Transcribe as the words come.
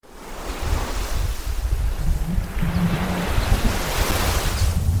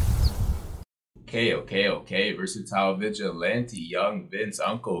Okay. Versatile Vigilante, Young Vince,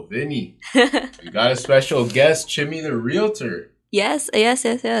 Uncle Vinny. We got a special guest, Chimmy the Realtor. Yes.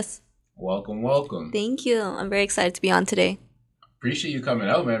 Welcome. Thank you. I'm very excited to be on today. Appreciate you coming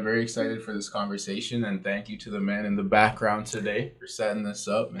out, man. Very excited for this conversation, and thank you to the man in the background today for setting this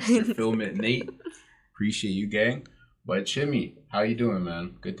up, Mr. Filmit Nate. Appreciate you, gang. But Chimmy, how you doing,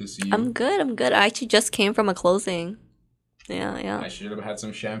 man? Good to see you. I'm good. I actually just came from a closing. Yeah. I should have had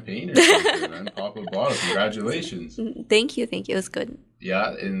some champagne or something, man. Pop a bottle. Congratulations. Thank you. It was good.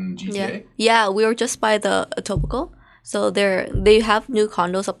 Yeah, in GTA? Yeah, we were just by the Etobicoke. So they have new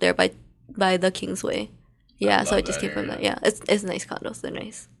condos up there by the Kingsway. Yeah, so I just came from that. Yeah, it's nice condos. They're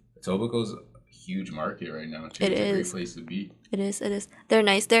nice. Etobicoke's a huge market right now, too. It's a great place to be. It is. They're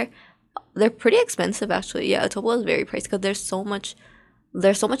nice. They're pretty expensive, actually. Yeah, Etobicoke is very pricey because there's so much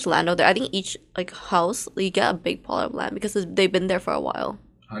land out there. I think each house you get a big plot of land because they've been there for a while.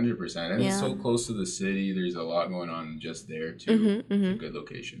 100%, and it's so close to the city. There's a lot going on just there too. It's a good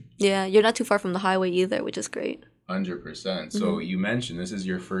location. Yeah, you're not too far from the highway either, which is great. 100%. So you mentioned this is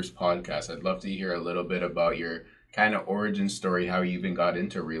your first podcast. I'd love to hear a little bit about your kind of origin story, how you even got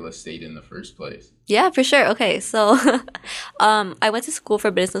into real estate in the first place. Yeah, for sure. Okay, so I went to school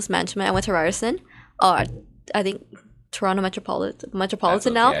for business management. I went to Ryerson. I think Toronto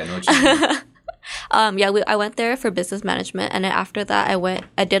Metropolitan now. I know what you mean. I went there for business management, and then after that,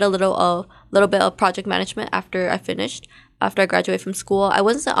 I did a little bit of project management after I graduated from school. I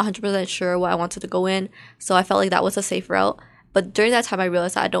wasn't 100% sure what I wanted to go in, so I felt like that was a safe route. But during that time, I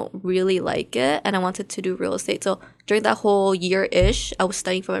realized that I don't really like it, and I wanted to do real estate. So during that whole year-ish, I was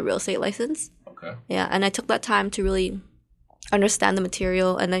studying for my real estate license. Okay. Yeah, and I took that time to really understand the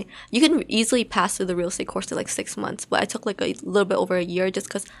material, and you can easily pass through the real estate course in like 6 months, but I took like a little bit over a year just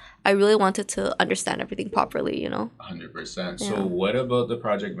because I really wanted to understand everything properly, 100%. Yeah. So what about the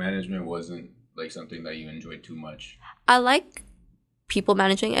project management wasn't like something that you enjoyed too much? I like people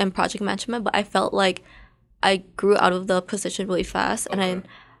managing and project management, but I felt like I grew out of the position really fast. Okay.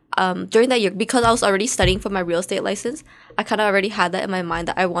 And during that year, because I was already studying for my real estate license, I kind of already had that in my mind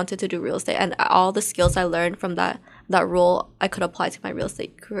that I wanted to do real estate, and all the skills I learned from that role I could apply to my real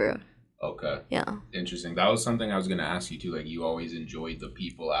estate career. Okay. Yeah. Interesting. That was something I was going to ask you too. Like, you always enjoyed the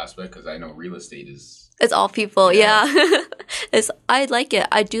people aspect, because I know real estate is... It's all people. Yeah. I like it.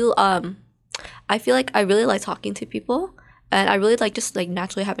 I do. I feel like I really like talking to people, and I really like just like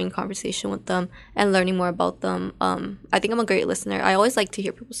naturally having a conversation with them and learning more about them. I think I'm a great listener. I always like to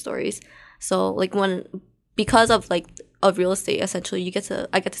hear people's stories. So like because of real estate, essentially,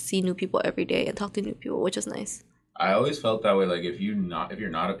 I get to see new people every day and talk to new people, which is nice. I always felt that way. Like, if you're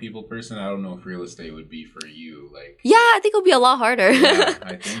not a people person, I don't know if real estate would be for you. Like, yeah, I think it'll be a lot harder. Yeah,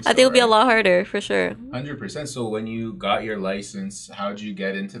 I think so, I think it'll be a lot harder for sure. 100%. So when you got your license, how'd you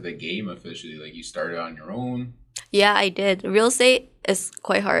get into the game officially? Like, you started on your own? Yeah, I did. Real estate is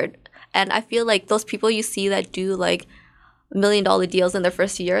quite hard, and I feel like those people you see that do like $1 million deals in their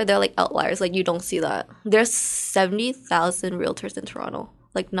first year, they're like outliers. Like, you don't see that. There's 70,000 realtors in Toronto.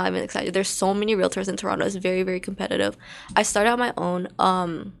 Like, not even excited. There's so many realtors in Toronto. It's very, very competitive. I started on my own.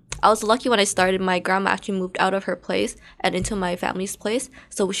 I was lucky when I started. My grandma actually moved out of her place and into my family's place.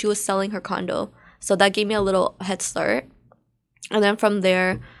 So she was selling her condo. So that gave me a little head start. And then from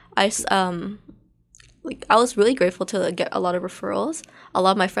there, I was really grateful to get a lot of referrals. A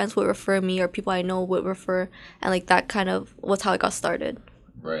lot of my friends would refer me, or people I know would refer. And like that kind of was how I got started.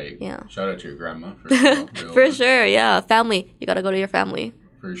 Right. Yeah. Shout out to your grandma. For sure, yeah. Family. You got to go to your family.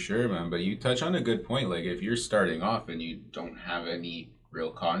 For sure, man. But you touch on a good point. Like, if you're starting off and you don't have any real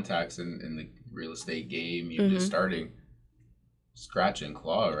contacts in the real estate game, you're just starting scratch and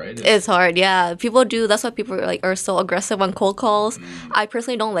claw, right? It's hard, yeah. People do. That's why people are so aggressive on cold calls. I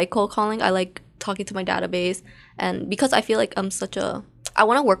personally don't like cold calling. I like talking to my database. And because I feel like I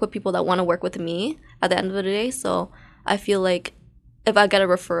want to work with people that want to work with me at the end of the day. So I feel like if I get a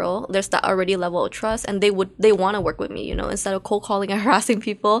referral, there's that already level of trust, and they want to work with me, instead of cold calling and harassing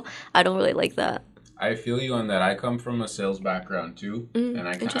people. I don't really like that. I feel you on that. I come from a sales background too, and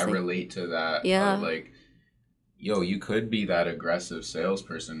I relate to that. Yeah. Like, you could be that aggressive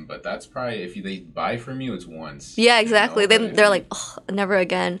salesperson, but that's probably, if they buy from you, it's once. Yeah, exactly. Then they're like, oh, never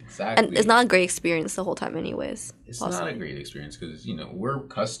again. Exactly. And it's not a great experience the whole time anyways. It's not a great experience because, we're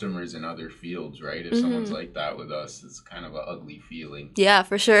customers in other fields, right? If someone's like that with us, it's kind of an ugly feeling. Yeah,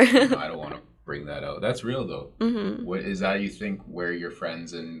 for sure. I don't want to bring that out. That's real, though. What is that, you think, where your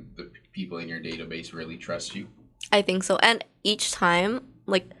friends and the people in your database really trust you? I think so. And each time,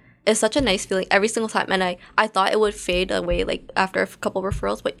 like, it's such a nice feeling every single time. And I thought it would fade away, like, after a couple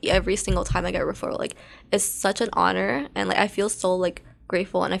referrals, but every single time I get a referral, like, it's such an honor. And, like, I feel so, like,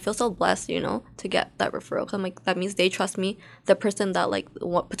 grateful and I feel so blessed, you know, to get that referral. 'Cause I'm like, that means they trust me. The person that like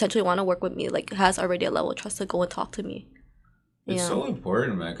potentially want to work with me like has already a level of trust to go and talk to me. It's Yeah. so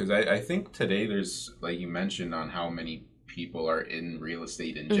important, man, because I think today there's, like you mentioned, on how many people are in real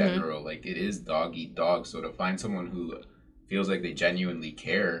estate in general. Like, it is dog eat dog. So to find someone who feels like they genuinely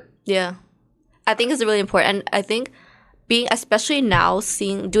care. Yeah. I think it's really important. And I think being, especially now,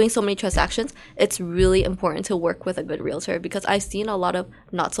 doing so many transactions, it's really important to work with a good realtor because I've seen a lot of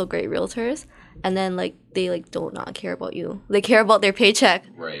not so great realtors and then like they like don't not care about you. They care about their paycheck.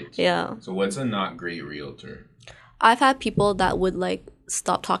 Right. Yeah. So what's a not great realtor? I've had people that would like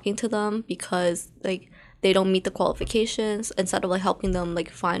stop talking to them because like they don't meet the qualifications. Instead of like helping them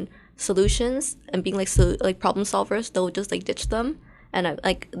like find solutions and being like like problem solvers, they'll just like ditch them. And I,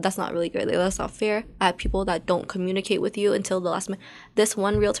 like that's not really good. Like, that's not fair. I have people that don't communicate with you until the last minute. This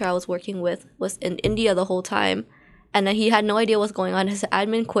one realtor I was working with was in India the whole time, and then he had no idea what's going on. His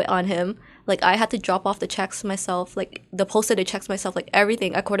admin quit on him. Like I had to drop off the checks myself, like the posted checks myself, like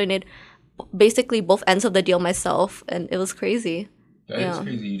everything. I coordinated basically both ends of the deal myself, and it was crazy. That is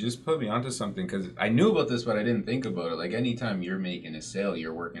crazy. You just put me onto something because I knew about this, but I didn't think about it. Like, anytime you're making a sale,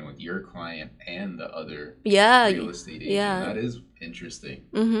 you're working with your client and the other real estate agent. Yeah. That is interesting.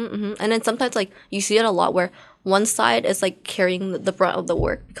 And then sometimes, like, you see it a lot where one side is, like, carrying the brunt of the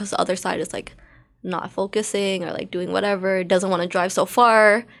work because the other side is, like, not focusing or, like, doing whatever, doesn't want to drive so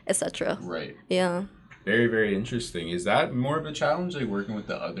far, etc. Right. Yeah. Very, very interesting. Is that more of a challenge, like working with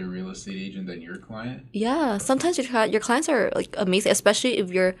the other real estate agent than your client? Yeah, sometimes your clients are like amazing, especially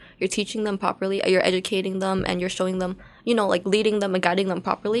if you're teaching them properly, you're educating them, and you're showing them, you know, like leading them and guiding them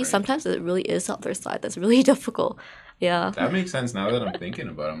properly. Right. Sometimes it really is the other side that's really difficult. Yeah, that makes sense now that I'm thinking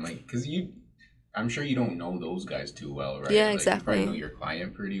about it. I'm like, because I'm sure you don't know those guys too well, right? Yeah, like, exactly. You probably know your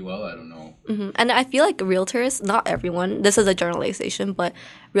client pretty well. I don't know. And I feel like realtors, not everyone, this is a generalization, but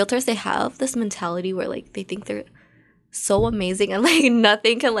realtors, they have this mentality where like they think they're so amazing and like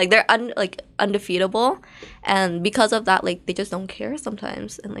nothing can like they're undefeatable, and because of that, like they just don't care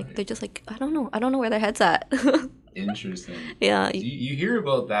sometimes, and like they're just like I don't know where their head's at. Interesting. Yeah, you hear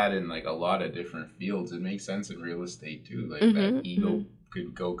about that in like a lot of different fields. It makes sense in real estate too, like that ego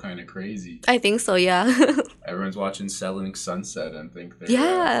could go kind of crazy. I think so, yeah. Everyone's watching Selling Sunset and think they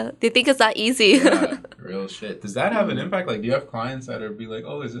think it's that easy. Yeah, real shit. Does that have an impact? Like, do you have clients that are be like,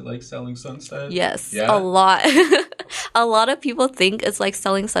 oh, is it like Selling Sunset? Yes, yeah? A lot. A lot of people think it's like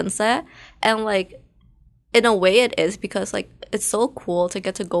Selling Sunset, and like in a way it is, because like it's so cool to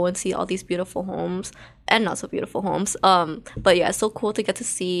get to go and see all these beautiful homes and not so beautiful homes. But yeah, it's so cool to get to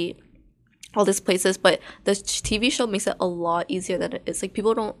see all these places, but the TV show makes it a lot easier than it is. Like,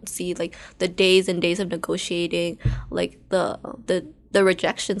 people don't see like the days and days of negotiating, like the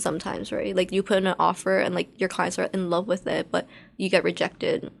rejection sometimes, right? Like, you put in an offer and like your clients are in love with it, but you get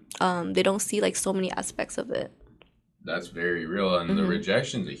rejected. They don't see like so many aspects of it. That's very real, and the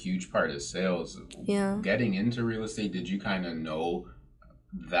rejection's a huge part of sales. Yeah. Getting into real estate, did you kind of know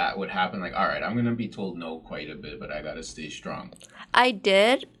that would happen? Like, all right, I'm gonna be told no quite a bit, but I gotta stay strong. I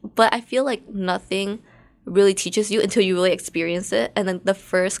did, but I feel like nothing really teaches you until you really experience it. And then the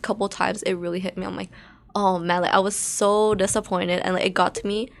first couple times it really hit me. I'm like, oh man, like I was so disappointed, and like it got to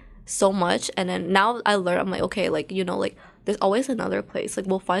me so much. And then now I learned, I'm like, okay, like, you know, like there's always another place. Like,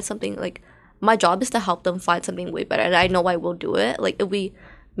 we'll find something. Like, my job is to help them find something way better, and I know I will do it. Like, if we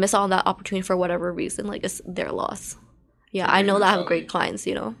miss out on that opportunity for whatever reason, like it's their loss. Yeah, I know that I have great clients,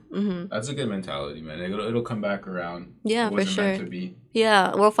 you know. That's a good mentality, man. It'll come back around. Yeah, for sure. Meant to be.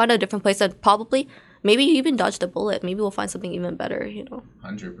 Yeah, we'll find a different place, and probably, maybe you even dodged a bullet. Maybe we'll find something even better, you know.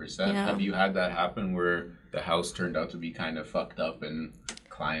 100%. Yeah. Have you had that happen where the house turned out to be kind of fucked up and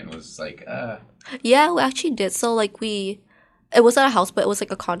client was like, Yeah, we actually did. So, like, it wasn't a house, but it was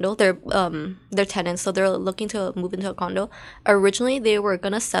like a condo. They're tenants, so they're looking to move into a condo. Originally, they were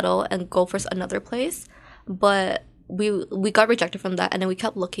gonna settle and go for another place, but we got rejected from that, and then we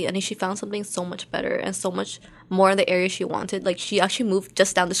kept looking, and then she found something so much better and so much more in the area she wanted. Like, she actually moved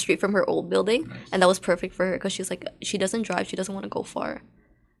just down the street from her old building. Nice. And that was perfect for her because she's like, she doesn't drive, she doesn't want to go far.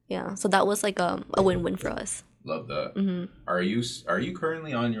 Yeah, so that was like a win-win for us. Love that. Are you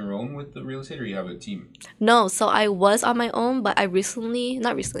currently on your own with the real estate, or you have a team? No, so I was on my own, but not recently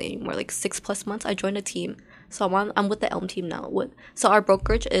anymore, like 6+ months, I joined a team. So I'm with the Elm team now. So our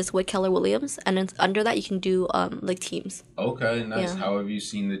brokerage is with Keller Williams, and then under that you can do like teams. Okay, nice. Yeah. How have you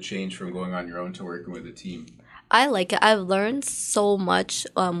seen the change from going on your own to working with a team? I like it. I've learned so much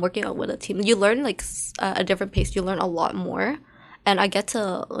working out with a team. You learn like a different pace. You learn a lot more, and I get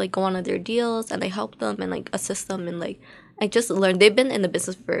to like go on their deals, and I help them and like assist them, and like I just learn. They've been in the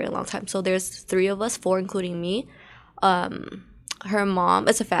business for a very long time. So there's 3 of us, 4 including me. her mom,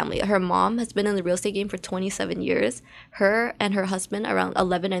 it's a family. Her mom has been in the real estate game for 27 years. Her and her husband around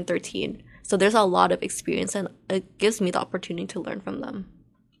 11 and 13. So there's a lot of experience, and it gives me the opportunity to learn from them.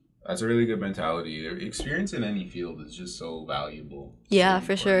 That's a really good mentality. Experience in any field is just so valuable. Yeah, So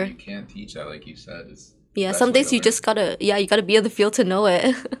for sure. you can't teach that, like you said. It's Yeah, the some best way days to you learn. just gotta, you gotta be in the field to know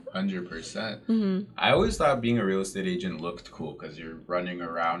it. 100%. I always thought being a real estate agent looked cool because you're running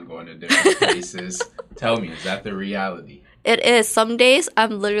around, going to different places. Tell me, is that the reality? It is. Some days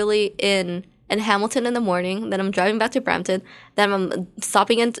I'm literally in Hamilton in the morning, then I'm driving back to Brampton, then I'm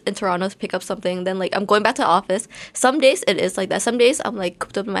stopping in Toronto to pick up something, then like I'm going back to the office. Some days it is like that. Some days I'm like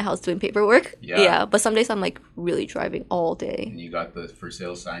cooped up in my house doing paperwork. Yeah, but some days I'm like really driving all day. And you got the for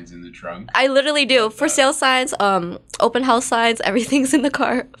sale signs in the trunk? I literally do. For sale signs, open house signs, everything's in the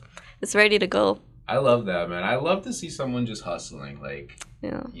car. It's ready to go. I love that, man. I love to see someone just hustling. Like,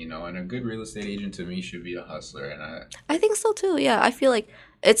 Yeah. you know, and a good real estate agent to me should be a hustler. And I think so too. Yeah, I feel like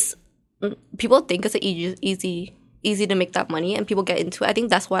it's people think it's easy to make that money, and people get into it. I think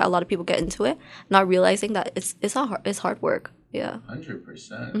that's why a lot of people get into it, not realizing that it's hard work. Yeah.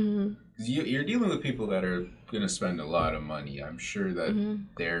 100%. Because you're dealing with people that are going to spend a lot of money. I'm sure that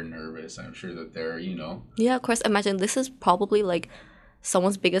they're nervous. I'm sure that they're, you know. Yeah, of course. Imagine this is probably like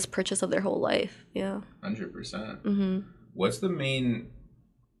someone's biggest purchase of their whole life. Yeah. 100%. What's the main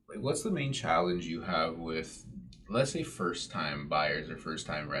challenge you have with, let's say, first time buyers or first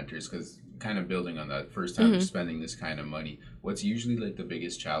time renters? Because kind of building on that, first time spending this kind of money, what's usually like the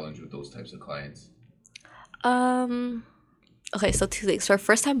biggest challenge with those types of clients? Okay, so two things. For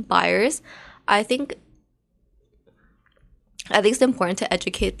first time buyers, I think it's important to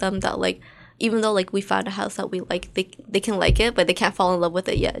educate them that like even though like we found a house that we like, they can like it, but they can't fall in love with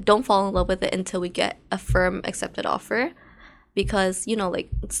it yet. Don't fall in love with it until we get a firm accepted offer. Because, you know, like,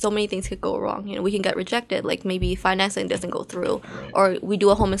 so many things could go wrong. You know, we can get rejected. Like, maybe financing doesn't go through. Right. Or we do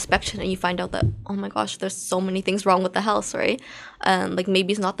a home inspection and you find out that, oh my gosh, there's so many things wrong with the house, right? And, like,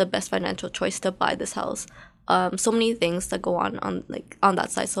 maybe it's not the best financial choice to buy this house. So many things that go on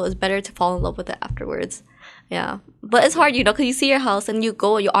that side. So it's better to fall in love with it afterwards. Yeah. But it's hard, you know, because you see your house and you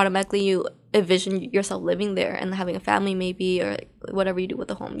automatically envision yourself living there and having a family maybe, or whatever you do with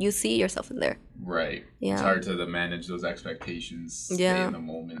the home. You see yourself in there. Right. Yeah. It's hard to manage those expectations, stay in the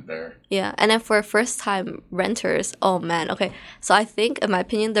moment there. Yeah. And then for first-time renters, oh, man. Okay. So I think, in my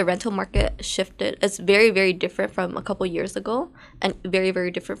opinion, the rental market shifted. It's very, very different from a couple years ago, and very,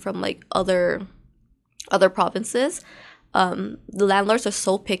 very different from, like, other provinces. The landlords are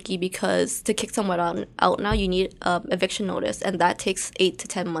so picky because to kick someone out now, you need eviction notice, and that takes 8 to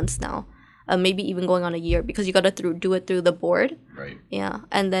 10 months now. Maybe even going on a year, because you got to do it through the board. Right. Yeah.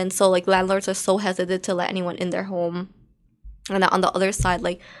 And then so like landlords are so hesitant to let anyone in their home. And then on the other side,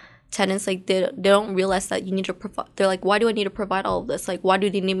 like tenants, like they don't realize that you need to provide. They're like, why do I need to provide all of this? Like, why do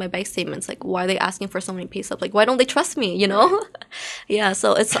they need my bank statements? Like, why are they asking for so many pay stubs? Like, why don't they trust me? You know? Right. Yeah.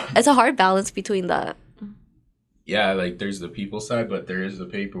 So it's a hard balance between that. Yeah, like there's the people side, but there is the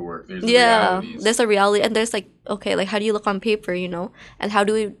paperwork. There's the realities. There's a reality, and there's like, okay, like how do you look on paper, you know, and how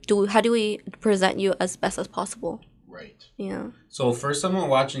do we present you as best as possible? Right. Yeah. So for someone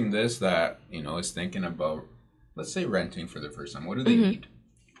watching this that, you know, is thinking about, let's say, renting for the first time, what do they need?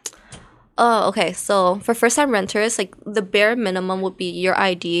 Oh, okay. So for first time renters, like the bare minimum would be your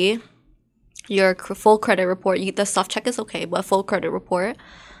ID, your full credit report. The soft check is okay, but full credit report,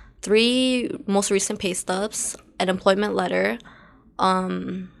 3 most recent pay stubs, an employment letter.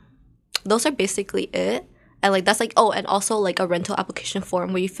 Those are basically it. And like that's like, oh, and also like a rental application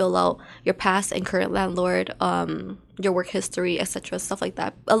form where you fill out your past and current landlord, your work history, etc., stuff like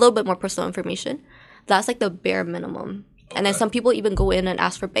that. A little bit more personal information. That's like the bare minimum. Okay. And then some people even go in and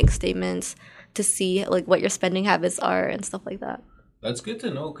ask for bank statements to see like what your spending habits are and stuff like that. That's good to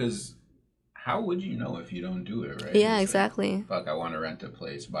know, because how would you know if you don't do it, right? Yeah, it's exactly. Like, fuck, I want to rent a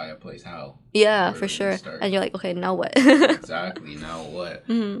place, buy a place, how? Yeah, for sure. And you're like, okay, now what? Exactly, now what?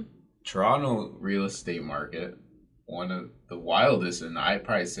 Toronto real estate market, one of the wildest, and I'd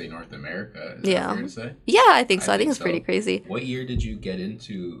probably say North America. Is that fair to say? Yeah, I think so. I think it's pretty crazy. What year did you get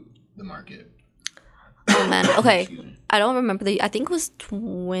into the market? Oh, man. Okay. I don't remember I think it was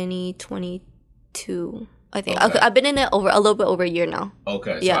 2022. I think. Okay. I've been in it a little bit over a year now.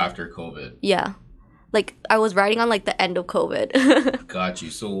 Okay, so after COVID. Yeah. Like, I was riding on, like, the end of COVID. Got you.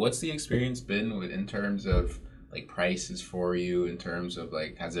 So what's the experience been in terms of, like, prices for you, in terms of,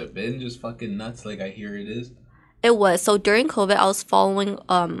 like, has it been just fucking nuts like I hear it is? It was. So during COVID, I was following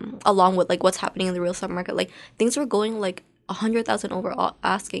along with, like, what's happening in the real estate market. Like, things were going, like, 100,000 over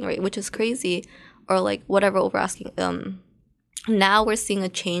asking rate, which is crazy. Or, like, whatever over asking. Now we're seeing a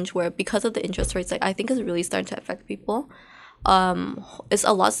change where, because of the interest rates, like, I think it's really starting to affect people. it's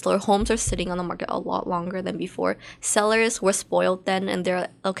a lot slower. Homes are sitting on the market a lot longer than before. Sellers were spoiled then, and they're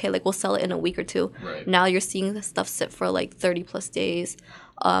okay, like we'll sell it in a week or two. Right. Now you're seeing the stuff sit for like 30 plus days.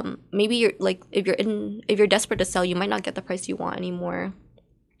 Maybe you're like if you're desperate to sell, you might not get the price you want anymore.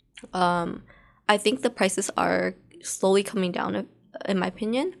 I think the prices are slowly coming down, in my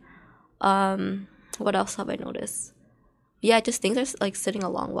opinion. What else have I noticed? Yeah, just things are like sitting a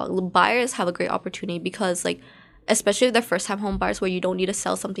long while. Buyers have a great opportunity because like, especially if they're first time home buyers where you don't need to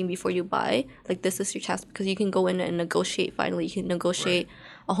sell something before you buy, like this is your chance because you can go in and negotiate. Finally, you can negotiate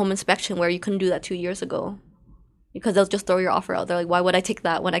a home inspection where you couldn't do that 2 years ago because they'll just throw your offer out there. Like, why would I take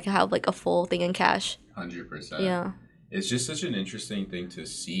that when I can have like a full thing in cash? 100%. Yeah. It's just such an interesting thing to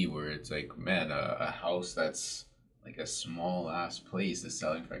see where it's like, man, a house that's like a small ass place is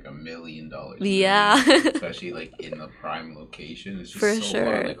selling for like $1 million. Yeah. Especially like in the prime location. It's just For so sure.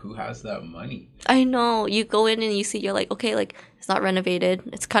 wild. Like, who has that money? I know. You go in and you see, you're like, okay, like it's not renovated.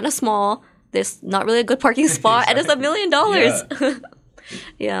 It's kind of small. There's not really a good parking spot, and it's $1 million. Yeah.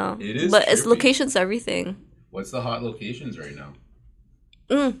 Yeah. It is. But it's trippy. Location's everything. What's the hot locations right now?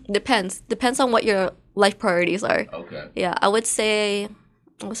 Depends on what your life priorities are. Okay. Yeah, I would say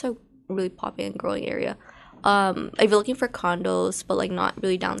what's a really popular and growing area. If you're looking for condos, but like not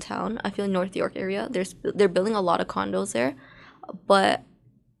really downtown, I feel North York area. They're building a lot of condos there, but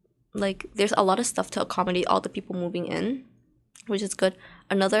like there's a lot of stuff to accommodate all the people moving in, which is good.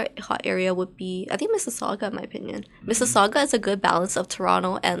 Another hot area would be, I think, Mississauga, in my opinion. Mississauga is a good balance of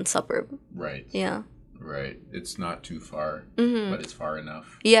Toronto and suburb. Right. Yeah. Right. It's not too far, but it's far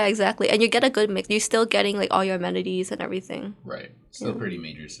enough. Yeah, exactly. And you get a good mix. You're still getting like all your amenities and everything. Right. Still pretty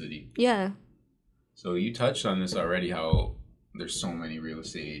major city. Yeah. So you touched on this already, how there's so many real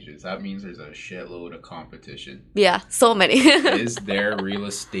estate agents. That means there's a shitload of competition. Yeah, so many. Is there real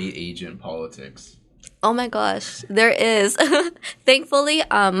estate agent politics? Oh my gosh, there is. Thankfully,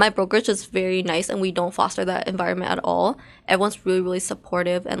 my brokerage is very nice and we don't foster that environment at all. Everyone's really, really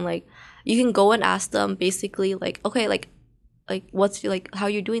supportive, and like you can go and ask them basically like, okay, like what's like how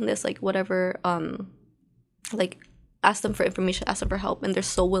you're doing this, like whatever, like ask them for information, ask them for help, and they're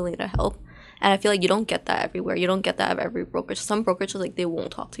so willing to help. And I feel like you don't get that everywhere. You don't get that at every brokerage. Some brokerages, like, they won't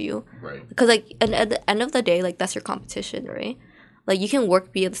talk to you. Right. Because, like, and at the end of the day, like, that's your competition, right? Like, you can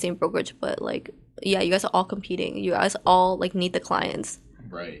be at the same brokerage, but, like, yeah, you guys are all competing. You guys all, like, need the clients.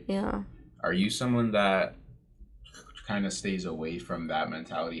 Right. Yeah. Are you someone that kind of stays away from that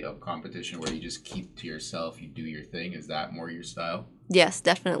mentality of competition where you just keep to yourself, you do your thing? Is that more your style? Yes,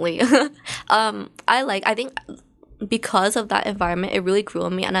 definitely. I think because of that environment, it really grew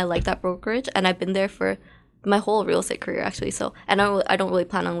on me, and I like that brokerage, and I've been there for my whole real estate career, actually. So, and I don't really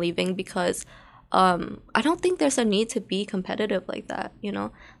plan on leaving because I don't think there's a need to be competitive like that, you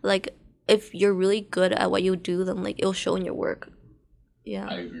know? Like, if you're really good at what you do, then, like, it'll show in your work. Yeah.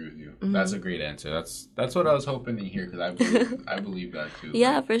 I agree with you. Mm-hmm. That's a great answer. That's what I was hoping to hear, because I believe that too.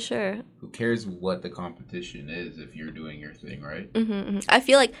 Yeah, like, for sure. Who cares what the competition is if you're doing your thing, right? I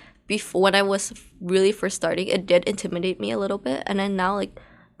feel like before, when I was really first starting, it did intimidate me a little bit, and then now, like,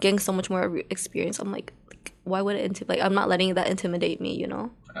 getting so much more experience, I'm like why would it intimidate? Like, I'm not letting that intimidate me, you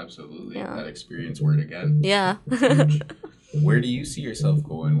know? Absolutely. Yeah. That experience word again. Yeah. Where do you see yourself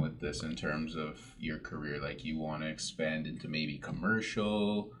going with this in terms of your career? Like, you want to expand into maybe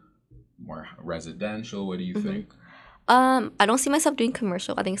commercial, more residential? What do you think? I don't see myself doing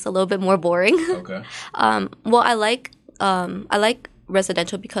commercial. I think it's a little bit more boring. Okay. Well, I like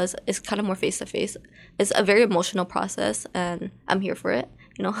residential because it's kind of more face to face. It's a very emotional process, and I'm here for it.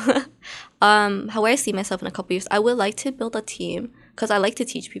 You know, how I see myself in a couple years, I would like to build a team because I like to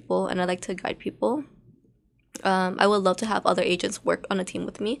teach people and I like to guide people. I would love to have other agents work on a team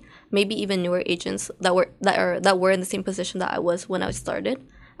with me, maybe even newer agents that were in the same position that I was when I started.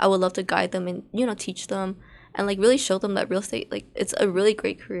 I would love to guide them and, you know, teach them and, like, really show them that real estate, like, it's a really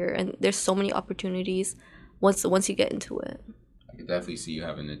great career and there's so many opportunities once you get into it. I could definitely see you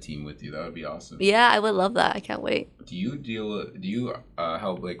having a team with you. That would be awesome. Yeah, I would love that. I can't wait. Do you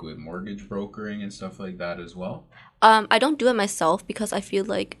help, like, with mortgage brokering and stuff like that as well? I don't do it myself because I feel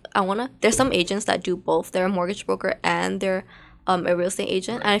like there's some agents that do both. They're a mortgage broker and they're a real estate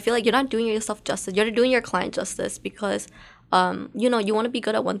agent. Right. And I feel like you're not doing yourself justice. You're not doing your client justice because, you know, you want to be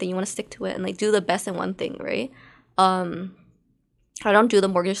good at one thing. You want to stick to it and, like, do the best in one thing, right? I don't do the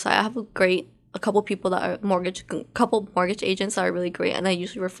mortgage side. I have a couple people that are couple mortgage agents that are really great, and I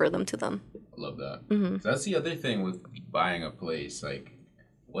usually refer them to them. I love that. Mm-hmm. That's the other thing with buying a place. Like,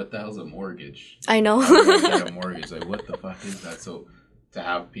 what the hell's a mortgage? I know. How do I get a mortgage? Like, what the fuck is that? So, to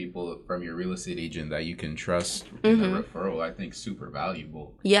have people from your real estate agent that you can trust in the referral, I think super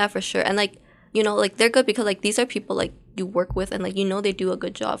valuable. Yeah, for sure. And, like, you know, like, they're good because, like, these are people, like, you work with, and like you know they do a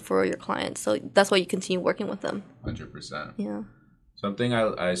good job for your clients, so that's why you continue working with them. 100%. Yeah. Something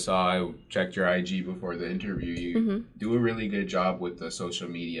I saw, I checked your IG before the interview. You do a really good job with the social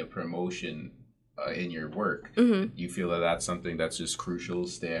media promotion in your work. You feel that that's something that's just crucial to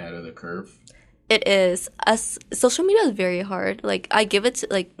stay ahead of the curve? It is. As social media is very hard. Like I give it to,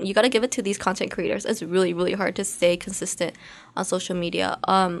 like you gotta give it to these content creators. It's really, really hard to stay consistent on social media.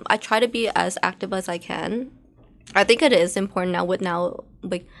 I try to be as active as I can. I think it is important now with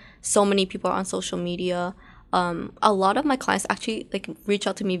like so many people are on social media. A lot of my clients actually like reach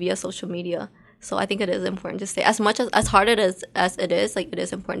out to me via social media. So I think it is important to stay as much as hard as it is, like it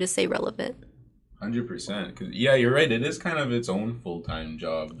is important to stay relevant. 100%. 'Cause, yeah, you're right. It is kind of its own full-time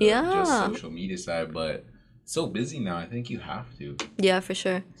job, just Yeah. social media side, but it's so busy now. I think you have to. Yeah, for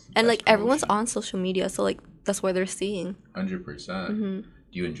sure. And That's like everyone's promotion. on social media, so like that's where they're seeing. 100%.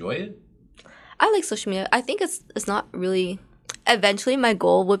 Do you enjoy it? I like social media. I think it's not really. Eventually, my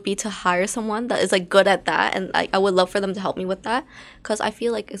goal would be to hire someone that is like good at that, and like I would love for them to help me with that, because I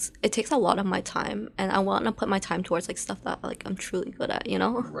feel like it takes a lot of my time, and I want to put my time towards like stuff that like I'm truly good at. You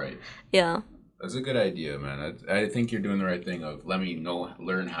know? Right. Yeah. That's a good idea, man. I think you're doing the right thing of let me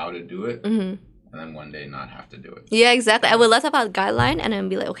learn how to do it, and then one day not have to do it. Yeah, exactly. I would let have a guideline and then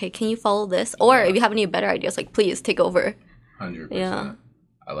be like, okay, can you follow this? Or if you have any better ideas, like please take over. 100%. Yeah.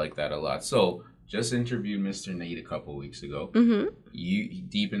 I like that a lot. So, just interviewed Mr. Nate a couple weeks ago. You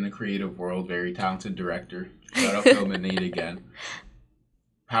deep in the creative world, very talented director. Shout out Film and Nate again.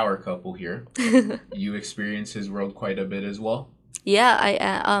 Power couple here. You experience his world quite a bit as well.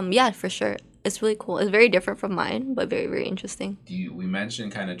 Yeah, yeah, for sure. It's really cool. It's very different from mine, but very, very interesting. We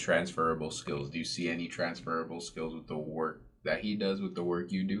mentioned kind of transferable skills. Do you see any transferable skills with the work that he does with the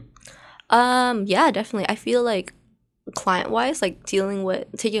work you do? Yeah, definitely. I feel like client-wise, like dealing with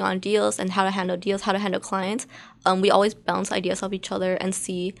taking on deals and how to handle deals, how to handle clients, we always bounce ideas off each other and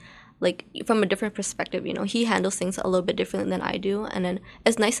see like from a different perspective. You know, he handles things a little bit differently than I do, and then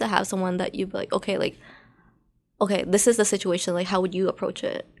it's nice to have someone that you be like, okay, this is the situation. Like, how would you approach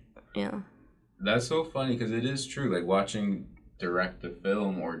it? Yeah. That's so funny because it is true. Like watching direct a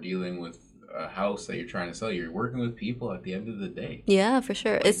film or dealing with a house that you're trying to sell, you're working with people at the end of the day. Yeah, for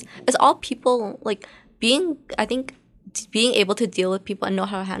sure. It's all people. Like I think being able to deal with people and know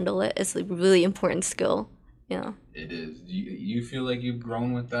how to handle it is a really important skill. Yeah. It is. You feel like you've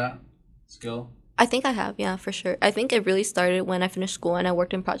grown with that skill? I think I have. Yeah, for sure. I think it really started when I finished school and I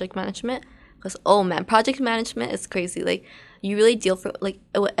worked in project management. Because oh man, project management is crazy. Like you really deal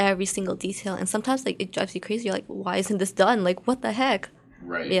with every single detail, and sometimes like it drives you crazy. You're like, why isn't this done? Like what the heck?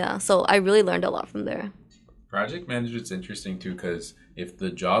 Right. Yeah. So I really learned a lot from there. Project management's interesting too because if the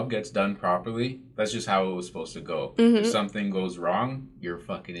job gets done properly, that's just how it was supposed to go. If something goes wrong, you're a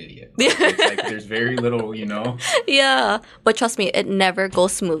fucking idiot. Like, it's like there's very little, Yeah, but trust me, it never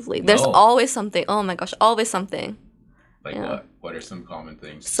goes smoothly. There's always something. Oh my gosh, always something. Like what? What are some common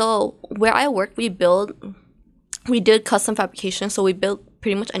things? So where I work, we did custom fabrication. So we built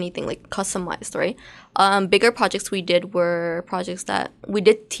pretty much anything like customized, right? Bigger projects we did were projects that we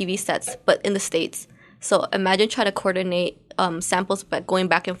did TV sets, but in the States. So imagine trying to coordinate samples but going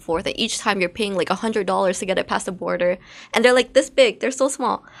back and forth, and each time you're paying like $100 to get it past the border, and they're like this big, they're so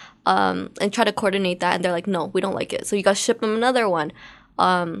small, and try to coordinate that, and they're like, no, we don't like it, so you gotta ship them another one.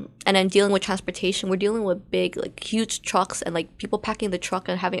 And then dealing with transportation, we're dealing with big, like huge trucks and like people packing the truck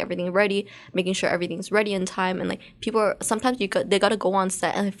and having everything ready, making sure everything's ready in time. And like people are sometimes they gotta go on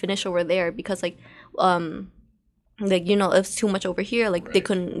set and finish over there because like it's too much over here. Like Right.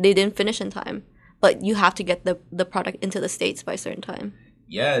 they didn't finish in time, but you have to get the product into the States by a certain time.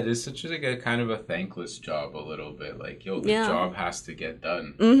 Yeah, it is such like a kind of a thankless job a little bit. Like, the job has to get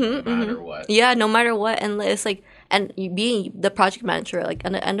done no matter what. Yeah, no matter what. And it's like, and you being the project manager, like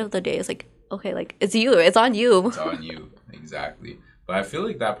at the end of the day, it's like, okay, like it's on you. It's on you, exactly. But I feel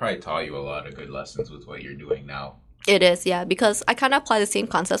like that probably taught you a lot of good lessons with what you're doing now. It is, yeah, because I kind of apply the same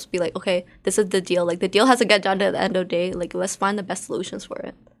concepts. Be like, okay, this is the deal. Like the deal has to get done at the end of the day. Like let's find the best solutions for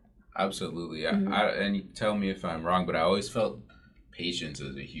it. Absolutely. And you tell me if I'm wrong, but I always felt patience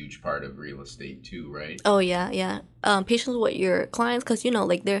is a huge part of real estate too, right? Oh yeah. Patience with your clients, because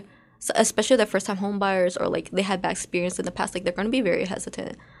like they're especially the first time home buyers or like they had bad experience in the past, like they're going to be very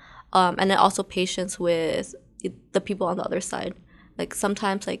hesitant. And then also patience with the people on the other side. Like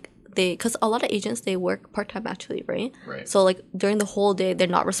sometimes like because a lot of agents, they work part-time actually, right? Right. So like during the whole day they're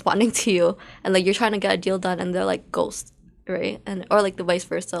not responding to you, and like you're trying to get a deal done and they're like ghost, right? And or like the vice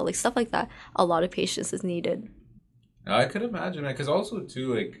versa, like stuff like that. A lot of patience is needed. Now, I could imagine that because also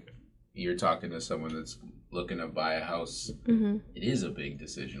too, like you're talking to someone that's looking to buy a house. It is a big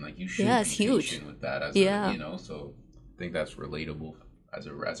decision. Like you should Yeah, it's be huge. patient with that as Yeah. so think that's relatable as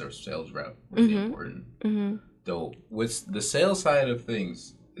a sales rep. Really important. Though with the sales side of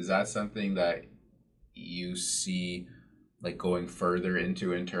things, is that something that you see like going further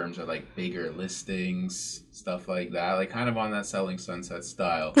into in terms of like bigger listings, stuff like that, like kind of on that Selling Sunset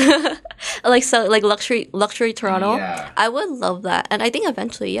style? like luxury Toronto. Yeah. I would love that, and I think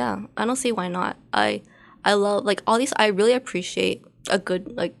eventually, yeah, I don't see why not. I love like all these. I really appreciate a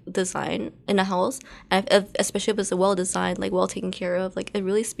good like design in a house, and especially if it's well designed, like well taken care of. Like it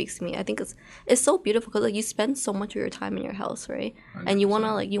really speaks to me. I think it's so beautiful because like you spend so much of your time in your house, right? 100%. And you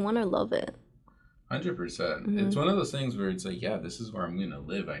wanna love it. 100%. It's one of those things where it's like, yeah, this is where I'm gonna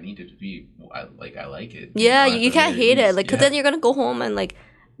live. I need it to be. I like it. Yeah, At you the can't very hate it, least. like, cause then you're gonna go home and like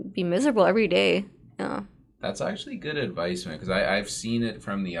be miserable every day. Yeah. That's actually good advice, man, because I've seen it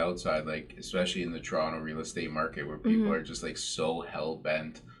from the outside, like, especially in the Toronto real estate market where people are just, like, so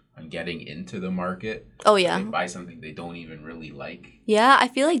hell-bent on getting into the market. Oh, yeah. They buy something they don't even really like. Yeah, I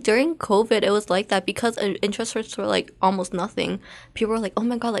feel like during COVID, it was like that because interest rates were, like, almost nothing. People were like, oh,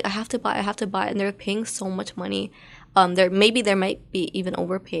 my God, like, I have to buy. And they're paying so much money. There might be even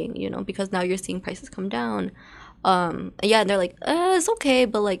overpaying, you know, because now you're seeing prices come down. Yeah, and they're like, it's okay,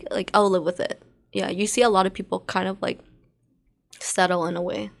 but, like I'll live with it. Yeah, you see a lot of people kind of like settle in a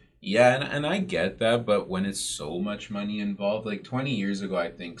way. Yeah, and I get that, but when it's so much money involved, like 20 years ago,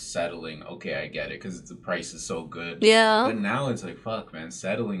 I think settling, okay, I get it because the price is so good. Yeah. But now it's like, fuck, man,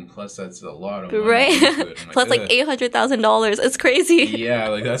 settling plus that's a lot of money. Right? Plus like $800,000. It's crazy. Yeah,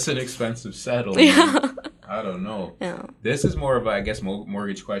 like that's an expensive settle. Yeah. I don't know. Yeah. This is more of a, I guess,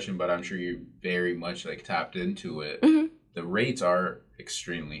 mortgage question, but I'm sure you're very much like tapped into it. The rates are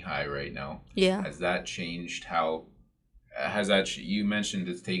extremely high right now. Yeah. Has that changed how you mentioned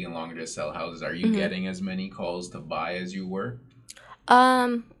it's taking longer to sell houses. Are you getting as many calls to buy as you were?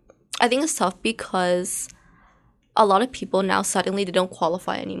 I think it's tough because a lot of people now suddenly they don't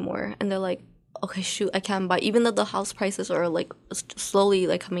qualify anymore and they're like, okay, shoot, I can't buy, even though the house prices are like slowly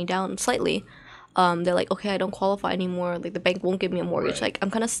like coming down slightly. They're like, okay, I don't qualify anymore, like the bank won't give me a mortgage. Right. Like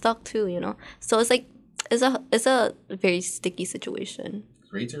I'm kind of stuck too, you know. So it's like it's a very sticky situation.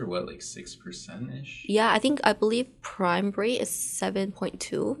 Rates are what, like 6%-ish? Yeah, I believe prime rate is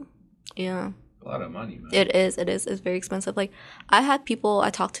 7.2. Yeah. A lot of money, man. It is. It's very expensive. Like I had people I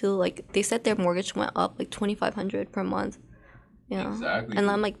talked to, like they said their mortgage went up like $2,500 per month. Yeah. Exactly. And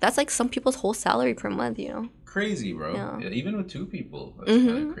I'm like, that's like some people's whole salary per month, you know. Crazy, bro. Yeah. Even with two people, that's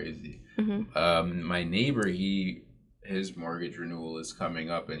kind of crazy. My neighbor, his mortgage renewal is coming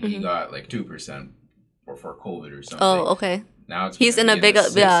up, and he got like 2% for COVID or something. Oh, okay. Now it's he's in a big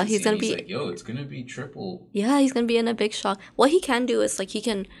he's gonna be like, yo, it's gonna be triple. Yeah, he's gonna be in a big shock. What he can do is like he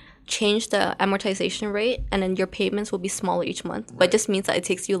can change the amortization rate, and then your payments will be smaller each month. Right. But it just means that it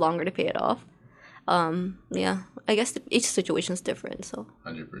takes you longer to pay it off. Yeah, I guess each situation is different. So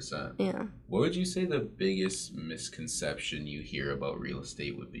 100%. Yeah. What would you say the biggest misconception you hear about real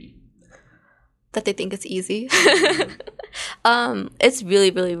estate would be? That they think it's easy. It's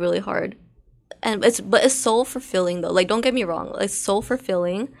really, really, really hard. And it's so fulfilling though. Like don't get me wrong, it's so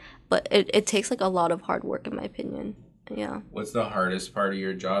fulfilling, but it takes like a lot of hard work in my opinion. Yeah. What's the hardest part of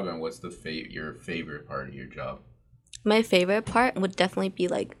your job, and what's your favorite part of your job? My favorite part would definitely be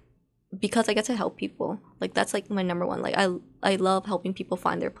like because I get to help people. Like that's like my number one. Like I love helping people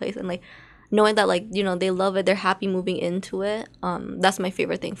find their place and like knowing that like, you know, they love it, they're happy moving into it. That's my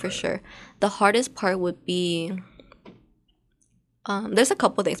favorite thing for sure. The hardest part would be there's a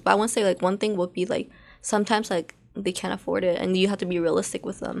couple things, but I want to say like one thing would be like sometimes like they can't afford it and you have to be realistic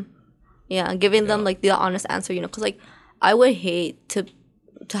with them. Yeah, giving them like the honest answer, you know, because like I would hate to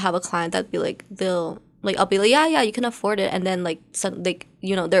have a client that'd be like I'll be like yeah you can afford it, and then like some like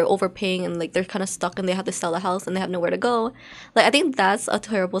you know they're overpaying and like they're kind of stuck and they have to sell the house and they have nowhere to go. Like I think that's a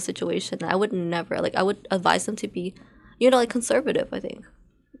terrible situation. I would never I would advise them to be, you know, like conservative. I think.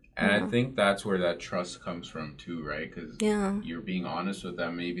 And I think that's where that trust comes from too, right? Because you're being honest with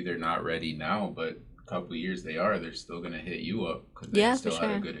them. Maybe they're not ready now, but a couple of years they're still going to hit you up because they still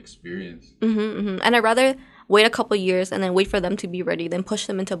had a good experience. And I'd rather wait a couple of years and then wait for them to be ready than push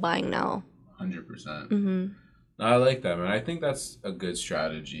them into buying now. 100%. No, I like that, man. I think that's a good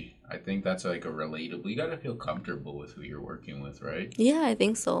strategy. I think that's like a relatable. You got to feel comfortable with who you're working with, right? Yeah, I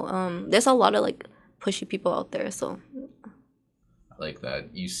think so. There's a lot of like pushy people out there, so... Like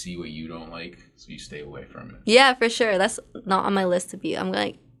that you see what you don't like, so you stay away from it. Yeah, for sure. That's not on my list to be. I'm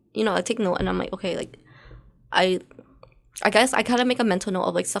like, you know, I take note and I'm like, okay, like I guess I kind of make a mental note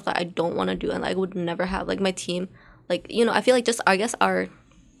of like stuff that I don't want to do and I would never have like my team, like, you know, I feel like just I guess our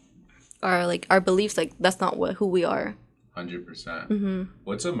beliefs, like that's not who we are. 100%.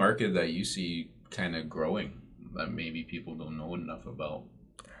 What's a market that you see kind of growing that maybe people don't know enough about?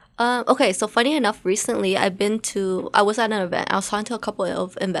 Okay, so funny enough, recently I was at an event. I was talking to a couple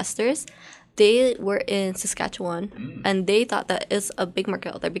of investors. They were in Saskatchewan, and they thought that it's a big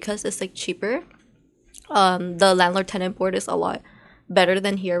market out there because it's like cheaper. The landlord tenant board is a lot better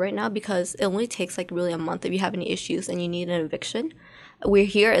than here right now because it only takes like really a month if you have any issues and you need an eviction. We're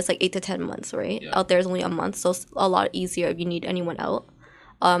here, it's like 8 to 10 months, right? Yeah. Out there is only a month, so it's a lot easier if you need anyone out.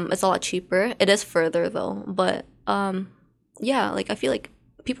 It's a lot cheaper. It is further though, but yeah, like I feel like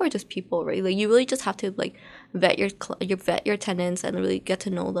people are just people, right? Like you really just have to like vet your tenants and really get to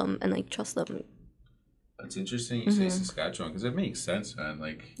know them and like trust them. It's interesting you say Saskatchewan because it makes sense, man.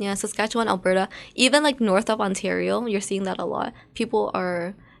 Like, Yeah, Saskatchewan, Alberta, even like north of Ontario, you're seeing that a lot. People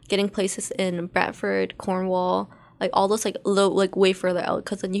are getting places in Brantford, Cornwall, like all those like like way further out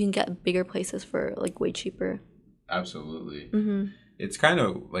because then you can get bigger places for like way cheaper. absolutely. It's kind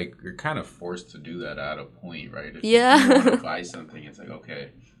of like you're kind of forced to do that at a point, right? If Yeah. you want to buy something, it's like,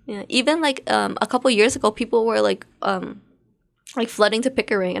 okay. Yeah, even like a couple years ago, people were like flooding to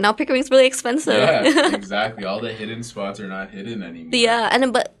Pickering, and now Pickering's really expensive. Yeah, exactly. All the hidden spots are not hidden anymore. Yeah, and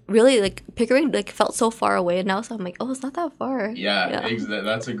then, but really like Pickering like felt so far away, and now so I'm like, oh, it's not that far. Yeah.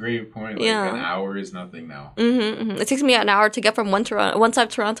 That's a great point. Like Yeah. an hour is nothing now. It takes me an hour to get from one side of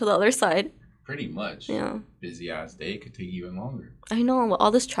Toronto to the other side. Pretty much. Yeah. Busy ass day could take even longer. I know, with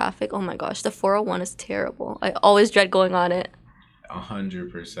all this traffic. Oh my gosh, the 401 is terrible. I always dread going on it.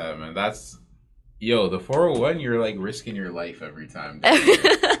 100%, man. That's the 401. You're like risking your life every time.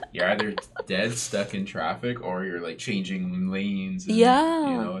 You're either dead stuck in traffic or you're like changing lanes. And,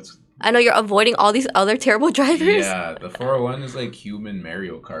 Yeah. it's. I know you're avoiding all these other terrible drivers. Yeah, the 401 is like human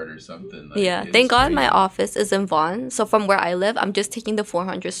Mario Kart or something. Like, Yeah, it's thank God crazy. my office is in Vaughan. So from where I live, I'm just taking the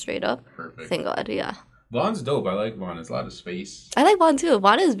 400 straight up. Perfect. Thank God, yeah. Vaughn's dope. I like Vaughan. There's a lot of space. I like Vaughan too.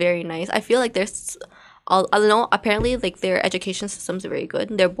 Vaughan is very nice. I feel like I don't know, apparently like their education system's very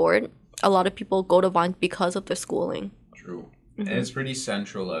good. They're bored. A lot of people go to Vaughan because of their schooling. True. And it's pretty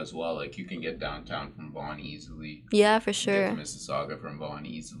central as well. Like you can get downtown from Vaughan easily. Yeah, for Get sure. to Mississauga from Vaughan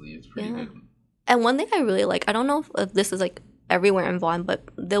easily. It's pretty good. And one thing I really like, I don't know if this is like everywhere in Vaughan, but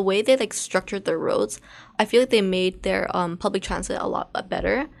the way they like structured their roads, I feel like they made their public transit a lot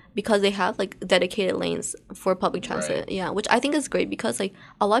better because they have like dedicated lanes for public transit. Right. Yeah, which I think is great because like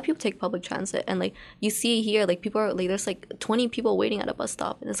a lot of people take public transit and like you see here like people are like there's like 20 people waiting at a bus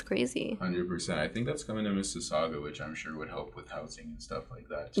stop and it's crazy. 100%. I think that's coming to Mississauga, which I'm sure would help with housing and stuff like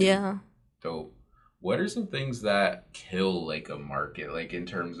that too. Yeah. Dope. What are some things that kill like a market, like in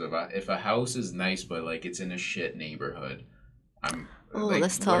terms of if a house is nice but like it's in a shit neighborhood?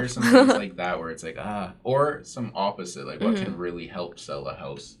 That's tough. What are some things like that where it's like or some opposite, like what can really help sell a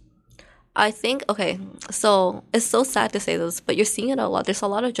house? I think, okay, so it's so sad to say this, but you're seeing it a lot. There's a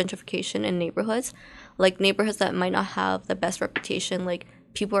lot of gentrification in neighborhoods, like neighborhoods that might not have the best reputation. Like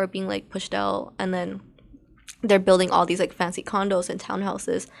people are being like pushed out and then they're building all these like fancy condos and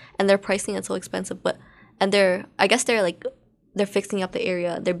townhouses and they're pricing it so expensive. I guess they're fixing up the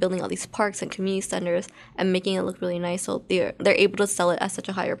area. They're building all these parks and community centers and making it look really nice. So they're able to sell it at such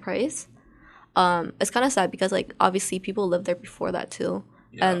a higher price. It's kind of sad because like obviously people lived there before that too.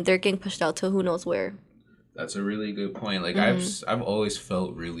 Yeah. And they're getting pushed out to who knows where. That's a really good point. Like I've always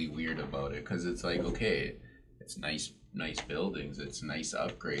felt really weird about it because it's like, okay, it's nice buildings, it's nice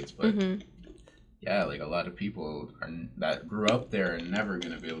upgrades, but yeah, like a lot of people that grew up there are never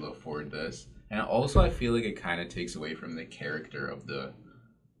gonna be able to afford this. And also, I feel like it kind of takes away from the character of the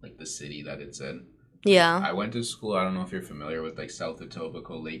city that it's in. Yeah. I went to school. I don't know if you're familiar with like South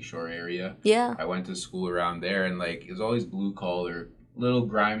Etobicoke Lakeshore area. Yeah. I went to school around there, and like it was always blue collar, little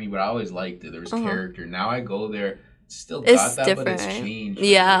grimy, but I always liked it. There was character. Now I go there, it's still got that, but it's changed.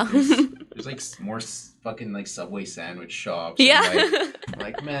 Yeah. There's like more fucking like Subway sandwich shops. Yeah. And,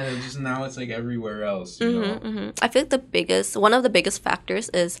 like man, it's like everywhere else. You know? I feel like one of the biggest factors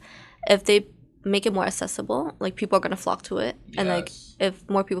is if they make it more accessible, like people are gonna flock to it, and like if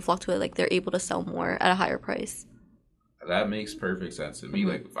more people flock to it, like they're able to sell more at a higher price. That makes perfect sense to me.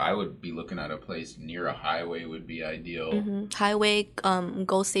 Like if I would be looking at a place near a highway would be ideal. Highway,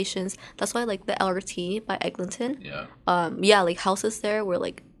 GO stations. That's why like the LRT by Eglinton. Yeah. Like houses there were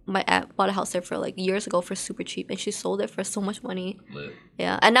like my aunt bought a house there for like years ago for super cheap, and she sold it for so much money. Lit.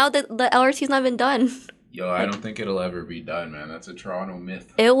 Yeah, and now the LRT's not even done. Yo, I don't think it'll ever be done, man. That's a Toronto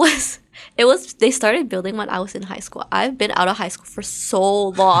myth. It was. They started building when I was in high school. I've been out of high school for so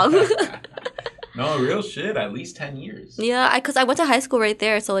long. No, real shit. At least 10 years. Yeah, because I went to high school right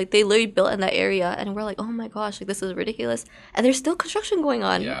there. So, like, they literally built in that area. And we're like, oh, my gosh, like, this is ridiculous. And there's still construction going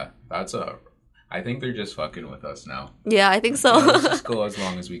on. Yeah, that's I think they're just fucking with us now. Yeah, I think so. You know, let's just go as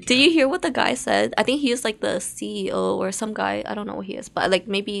long as we can. Did you hear what the guy said? I think he is like the CEO or some guy. I don't know what he is, but like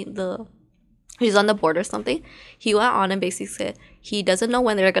maybe he's on the board or something. He went on and basically said he doesn't know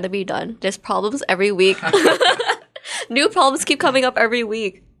when they're gonna be done. There's problems every week. New problems keep coming up every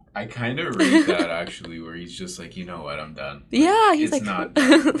week. I kind of read that actually, where he's just like, you know what, I'm done. Yeah, he's it's like, not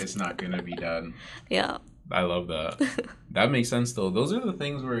done. It's not gonna be done. Yeah, I love that. That makes sense though. Those are the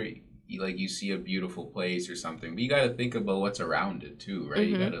things where you see a beautiful place or something, but you got to think about what's around it too, right?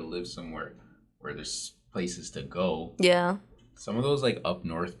 You got to live somewhere where there's places to go. Yeah. Some of those like up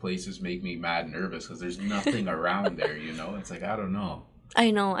north places make me mad nervous because there's nothing around there. It's like I don't know.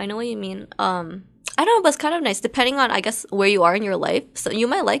 I know what you mean. I don't know, but it's kind of nice depending on, I guess, where you are in your life. So you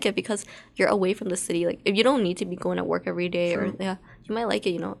might like it because you're away from the city. Like if you don't need to be going to work every day, True. or yeah, you might like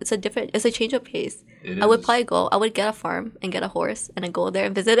it. It's a change of pace. I would probably go. I would get a farm and get a horse and then go there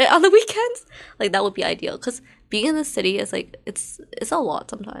and visit it on the weekends. Like that would be ideal because being in the city is like it's a lot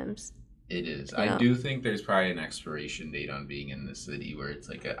sometimes. It is. Yeah. I do think there's probably an expiration date on being in the city where it's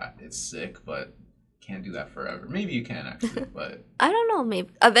like it's sick, but can't do that forever. Maybe you can actually, but I don't know. Maybe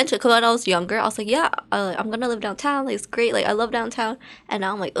eventually, because when I was younger, I was like, yeah, I'm gonna live downtown. Like it's great. Like I love downtown. And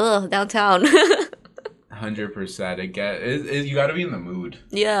now I'm like, ugh, downtown. 100%. You got to be in the mood.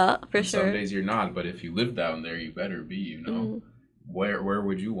 Yeah, for and sure. Some days you're not, but if you live down there, you better be. Where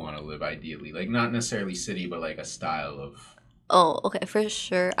would you want to live ideally? Like not necessarily city, but like a style of. Oh, okay, for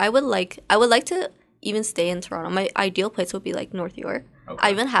sure. I would like to even stay in Toronto. My ideal place would be like North York. Okay.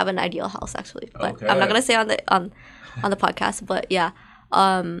 I even have an ideal house actually, but I'm not gonna say on the podcast. But yeah,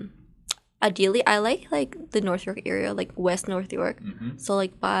 ideally I like the North York area, like West North York. Mm-hmm. So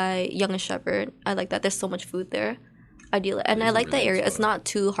like by Yonge and Shepherd, I like that. There's so much food there. Ideally, and I like really that area. nice It's not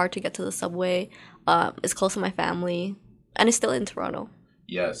too hard to get to the subway. It's close to my family, and it's still in Toronto.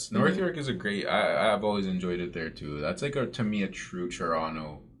 Yes, North York is a great. I've always enjoyed it there too. That's like to me a true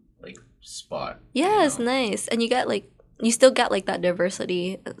Toronto like spot. Yeah, it's nice, and you still get like that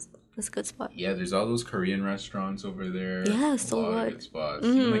diversity. It's a good spot. Yeah, there's all those Korean restaurants over there. Yeah, it's a so lot good. Of good spots.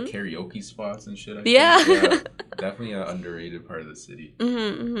 Mm-hmm. Even like karaoke spots and shit. Yeah. Yeah, definitely an underrated part of the city.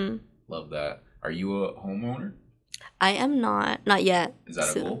 Mm-hmm. Love that. Are you a homeowner? I am not yet. Is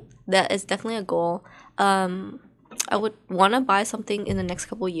that a goal? That is definitely a goal. I would want to buy something in the next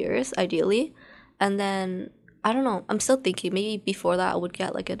couple of years, ideally, and then I don't know. I'm still thinking maybe before that I would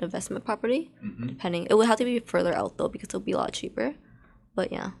get like an investment property. Mm-hmm. Depending, it would have to be further out though because it'll be a lot cheaper.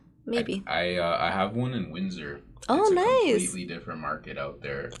 But yeah, maybe. I have one in Windsor. Oh, it's a nice. completely different market out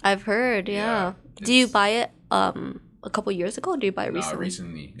there. I've heard. Yeah. Do you buy it a couple years ago? Or do you buy it recently?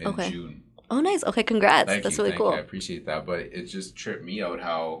 Recently in June. Oh, nice. Okay, congrats. That's really cool. I appreciate that, but it just tripped me out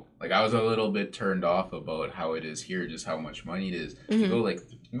how like I was a little bit turned off about how it is here, just how much money it is. Mm-hmm. You go like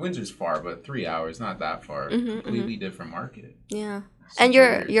Windsor's far, but 3 hours, not that far. Completely different market. Yeah, Super and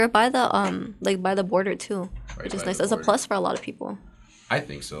weird. you're by the by the border too, Right which is by nice. the It's a border. plus for a lot of people. I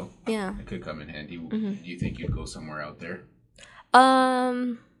think so. Yeah. It could come in handy. Do you think you'd go somewhere out there?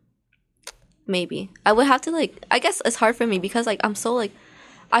 Maybe I would have to I guess it's hard for me because I'm so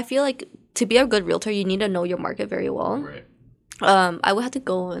I feel like to be a good realtor you need to know your market very well. Right. I would have to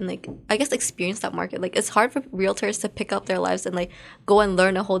go and I guess experience that market. It's hard for realtors to pick up their lives and go and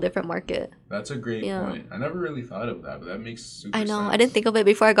learn a whole different market. That's a great point. I never really thought of that, but that makes super I know. sense. I didn't think of it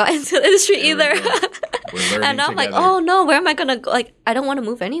before I got into the industry either. We're learning and now I'm together. oh no, where am I gonna go? I don't want to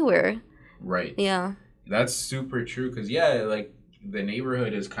move anywhere. Right. Yeah. That's super true because the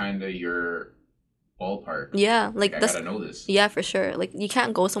neighborhood is kind of your ballpark. Yeah, I gotta know this. Yeah, for sure. You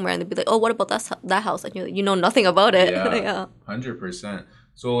can't go somewhere and they'd be like, "Oh, what about that house?" And you know nothing about it. Yeah, 100%.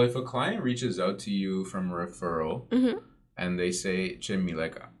 So if a client reaches out to you from a referral and they say, "Chimmy,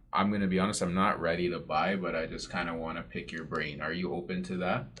 I'm gonna be honest, I'm not ready to buy, but I just kind of want to pick your brain." Are you open to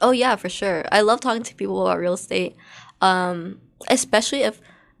that? Oh yeah, for sure. I love talking to people about real estate, especially if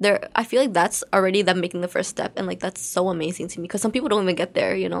I feel like that's already them making the first step, and that's so amazing to me because some people don't even get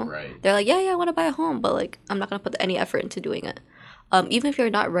there. Right. They're like, yeah, I want to buy a home, but I'm not gonna put any effort into doing it. Even if you're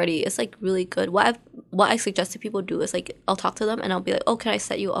not ready, it's really good. What I suggest to people do is I'll talk to them and I'll be like, oh, can I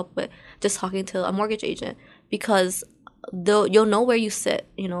set you up with just talking to a mortgage agent because you'll know where you sit,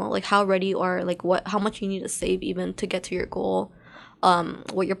 how ready you are, how much you need to save even to get to your goal,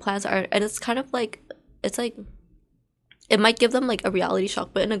 what your plans are, and it's kind of it might give them a reality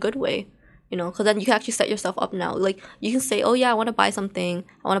shock, but in a good way, because then you can actually set yourself up now. You can say, oh yeah, I want to buy something,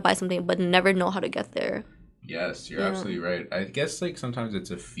 but never know how to get there. Yes, you're absolutely right. I guess sometimes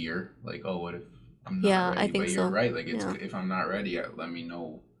it's a fear, oh, what if I'm not ready? I think but so. You're right. If I'm not ready, let me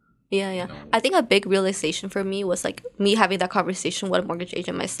know Yeah, You yeah. know. I think a big realization for me was like me having that conversation with a mortgage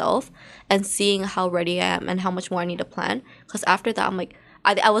agent myself and seeing how ready I am and how much more I need to plan. Because after that, I'm like,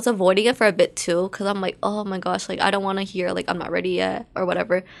 I was avoiding it for a bit too. Because I'm like, oh my gosh, like I don't want to hear like I'm not ready yet or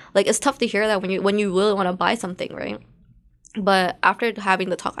whatever. Like it's tough to hear that when you really want to buy something, right? But after having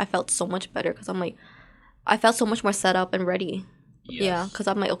the talk, I felt so much better because I'm like, I felt so much more set up and ready. Yeah, Yes. because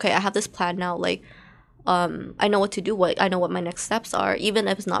I'm like, okay, I have this plan now. Like, I know what to do. What I know what my next steps are. Even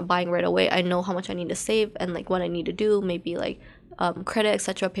if it's not buying right away, I know how much I need to save and like what I need to do. Maybe like credit,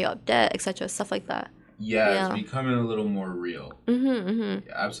 etc., pay off debt, etc., stuff like that. Yeah, it's Yeah. becoming a little more real. Yeah,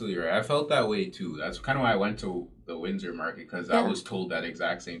 absolutely right. I felt that way too. That's kind of why I went to the Windsor market because I Yeah. was told that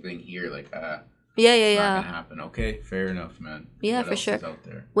exact same thing here. Like, Yeah, it's not yeah. gonna happen. Okay, fair enough, man. Yeah, What for else sure. is out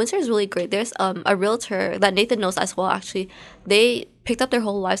there? Windsor is really great. There's a realtor that Nathan knows as well. Actually, they picked up their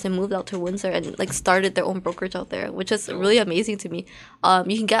whole lives and moved out to Windsor and like started their own brokerage out there, which is really amazing to me.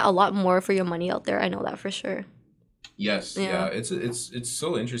 You can get a lot more for your money out there. I know that for sure. Yes, yeah. Yeah. It's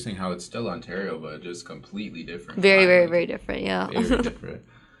so interesting how it's still Ontario, but just completely different. Very, very, climate. very different. Yeah. Very different.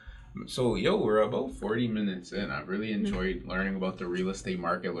 So, yo, we're about 40 minutes in. I've really enjoyed learning about the real estate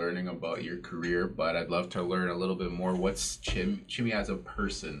market, learning about your career, but I'd love to learn a little bit more. What's Chimmy as a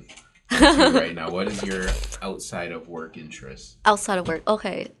person into right now? What is your outside of work interest? Outside of work,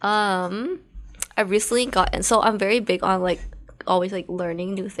 okay. I recently gotten so I'm very big on like always like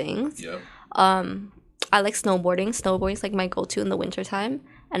learning new things. Yep. I like snowboarding. Snowboarding is like my go-to in the wintertime.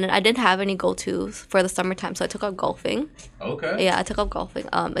 And then I didn't have any go-tos for the summertime, so I took up golfing. Okay. Yeah, I took up golfing.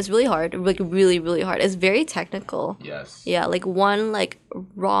 It's really hard, like really, really hard. It's very technical. Yes. Yeah, like one like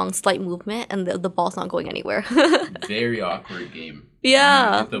wrong slight movement and the ball's not going anywhere. Very awkward game.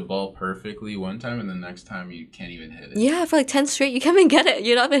 Yeah. You hit the ball perfectly one time, and the next time you can't even hit it. Yeah, for like 10 straight, you can't even get it.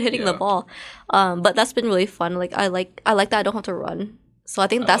 You're not even hitting the Yeah. ball. But that's been really fun. Like I like that I don't have to run. So I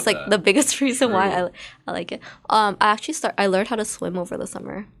think I that's love like that. the biggest reason why True. I like it. I learned how to swim over the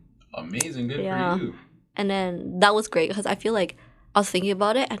summer. Amazing. Good Yeah. for you. And then that was great because I feel like I was thinking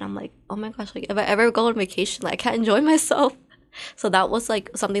about it and I'm like, oh my gosh, like if I ever go on vacation, like I can't enjoy myself. So that was like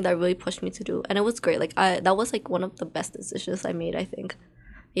something that really pushed me to do. And it was great. Like that was like one of the best decisions I made, I think.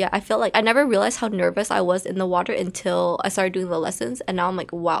 Yeah, I felt like I never realized how nervous I was in the water until I started doing the lessons. And now I'm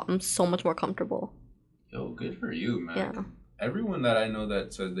like, wow, I'm so much more comfortable. Yo, good for you, man. Yeah. Everyone that I know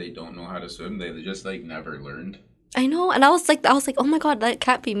that says they don't know how to swim, they just like never learned. I know. And I was like, oh my God, that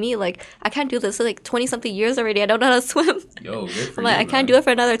can't be me. Like, I can't do this for like 20 something years already. I don't know how to swim. Yo, good for I'm like, you, I can't man. do it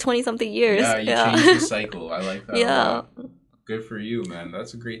for another 20 something years. Yeah, you changed the cycle. I like that. Yeah. A lot. Good for you, man.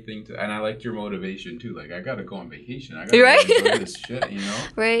 That's a great thing to, and I liked your motivation too. Like, I gotta go on vacation. I gotta Right? go enjoy this shit, you know?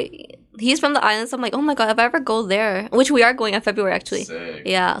 Right. He's from the islands. I'm like, oh my God, if I ever go there, which we are going in February actually. Sick.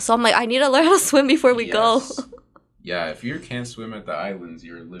 Yeah. So I'm like, I need to learn how to swim before we go. Yes. Yeah, if you can't swim at the islands,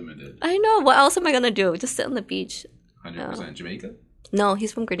 you're limited. I know. What else am I going to do? Just sit on the beach. 100%. Jamaica? No,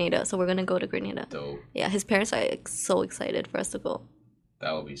 he's from Grenada. So we're going to go to Grenada. Dope. Yeah. His parents are like, so excited for us to go.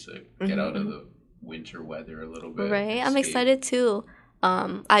 That will be sick. Get out of the winter weather a little bit. Right. I'm Escape. excited too.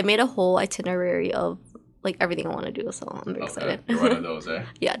 I made a whole itinerary of like everything I want to do. So I'm very Okay. excited. You're one of those, eh?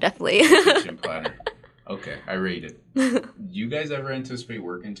 Yeah, definitely. Kitchen planner. Okay, I rate it. Do you guys ever anticipate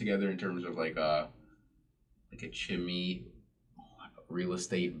working together in terms of like a Chimmy real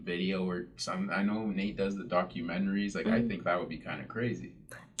estate video or something? I know Nate does the documentaries. Like, I think that would be kind of crazy.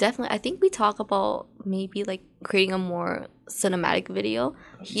 Definitely. I think we talk about maybe like creating a more cinematic video.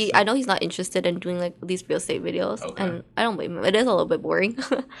 That'd be I sick. know he's not interested in doing like these real estate videos, Okay. and I don't blame him. It is a little bit boring,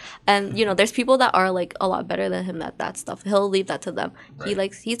 and you know, there's people that are like a lot better than him at that stuff. He'll leave that to them.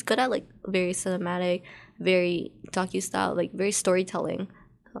 Right. He's good at like very cinematic, very docu style, like very storytelling.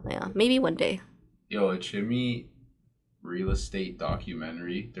 So, yeah, maybe one day. Yo, a Chimmy real estate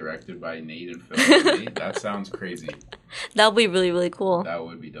documentary directed by Nate and Phil. Nate, that sounds crazy. That'll be really really cool. That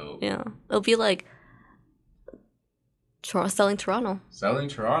would be dope. Yeah, it'll be like selling Toronto. Selling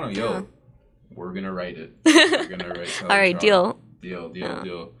Toronto, yo. Yeah. We're gonna write it. We're gonna write Selling All right, Toronto. deal. Deal.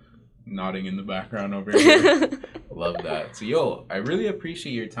 Yeah. Nodding in the background over here. Love that. So, yo, I really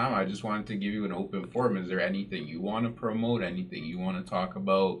appreciate your time. I just wanted to give you an open forum. Is there anything you want to promote? Anything you want to talk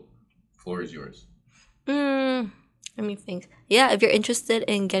about? Floor is yours. Let me think. Yeah, if you're interested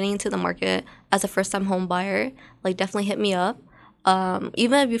in getting into the market as a first-time home buyer, like definitely hit me up.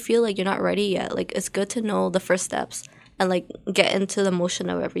 Even if you feel like you're not ready yet, like it's good to know the first steps and like get into the motion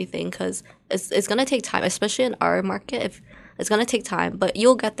of everything because it's gonna take time, especially in our market. If it's gonna take time, but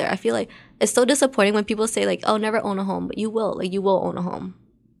you'll get there. I feel like it's so disappointing when people say like, "Oh, never own a home," but you will. Like you will own a home.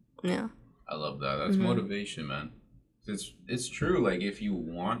 Yeah. I love that. That's motivation, man. It's true. Like if you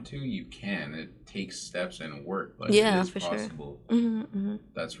want to, you can. It takes steps and work, but it Yeah, is for sure. possible. Mm-hmm.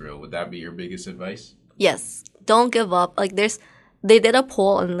 That's real. Would that be your biggest advice? Yes, don't give up. Like they did a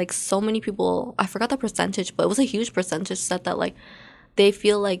poll and like so many people, I forgot the percentage, but it was a huge percentage, said that like they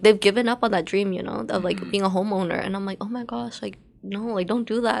feel like they've given up on that dream, you know, of like being a homeowner. And I'm like, oh my gosh, like no, like don't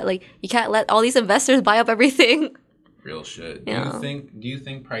do that. Like you can't let all these investors buy up everything. Real shit. Yeah. Do you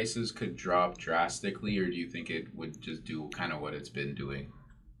think prices could drop drastically, or do you think it would just do kind of what it's been doing?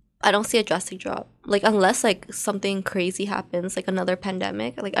 I don't see a drastic drop. Like unless like something crazy happens, like another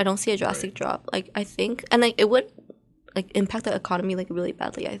pandemic, like I don't see a drastic Right. drop. Like I think, and like it would like impact the economy like really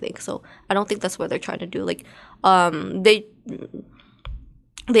badly, I think. So I don't think that's what they're trying to do. Like they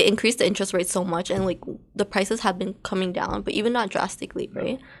increased the interest rate so much and like the prices have been coming down, but even not drastically,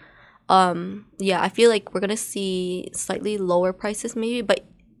 right? Yeah, I feel like we're gonna see slightly lower prices maybe, but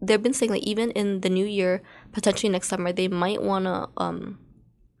they've been saying like even in the new year, potentially next summer, they might wanna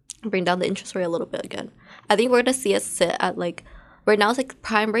bring down the interest rate a little bit again. I think we're gonna see it sit at like right now it's like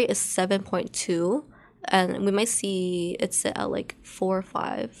prime rate is 7.2, and we might see it sit at like 4 or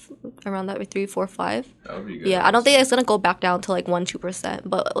 5, around that, 3, 4, 5. That would be good. Yeah, I don't think it's gonna go back down to like 1, 2%,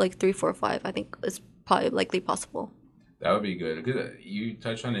 but like 3, 4, 5, I think it's probably likely possible. That would be good. Because you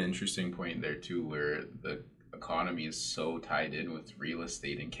touched on an interesting point there too, where the economy is so tied in with real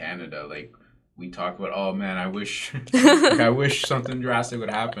estate in Canada. Like we talk about, oh man, I wish, like, I wish something drastic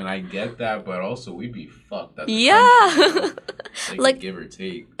would happen. I get that, but also we'd be fucked at the Yeah. country, you know? Like give or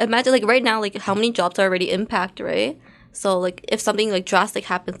take. imagine like right now like how many jobs are already impacted, right? So like if something like drastic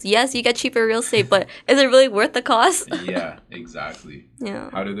happens, yes, you get cheaper real estate, but is it really worth the cost? Yeah, exactly. Yeah.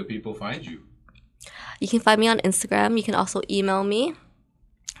 How do the people find you? You can find me on Instagram. You can also email me.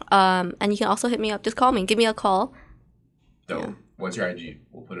 And you can also hit me up. Just call me. Give me a call. So, Yeah. what's your IG?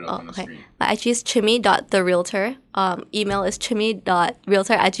 We'll put it up on the Okay. screen. My IG is chimmy.therealtor. Email is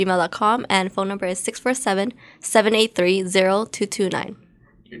chimmy.realtor@gmail.com. And phone number is 647-783-0229.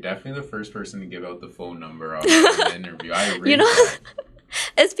 You're definitely the first person to give out the phone number on an interview. I rate You know, that.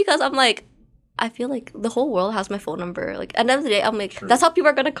 it's because I'm like, I feel like the whole world has my phone number. Like, at the end of the day, I'm like, True. that's how people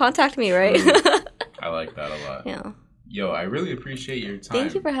are going to contact me, right? I like that a lot. Yeah. Yo, I really appreciate your time.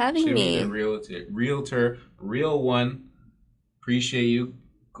 Thank you for having Chimmy, me. the realtor, real one. Appreciate you.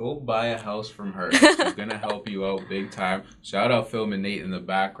 Go buy a house from her. She's gonna help you out big time. Shout out Phil and Nate in the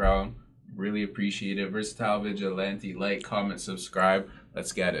background. Really appreciate it. Versatile Vigilante. Like, comment, subscribe.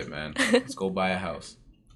 Let's get it, man. Let's go buy a house.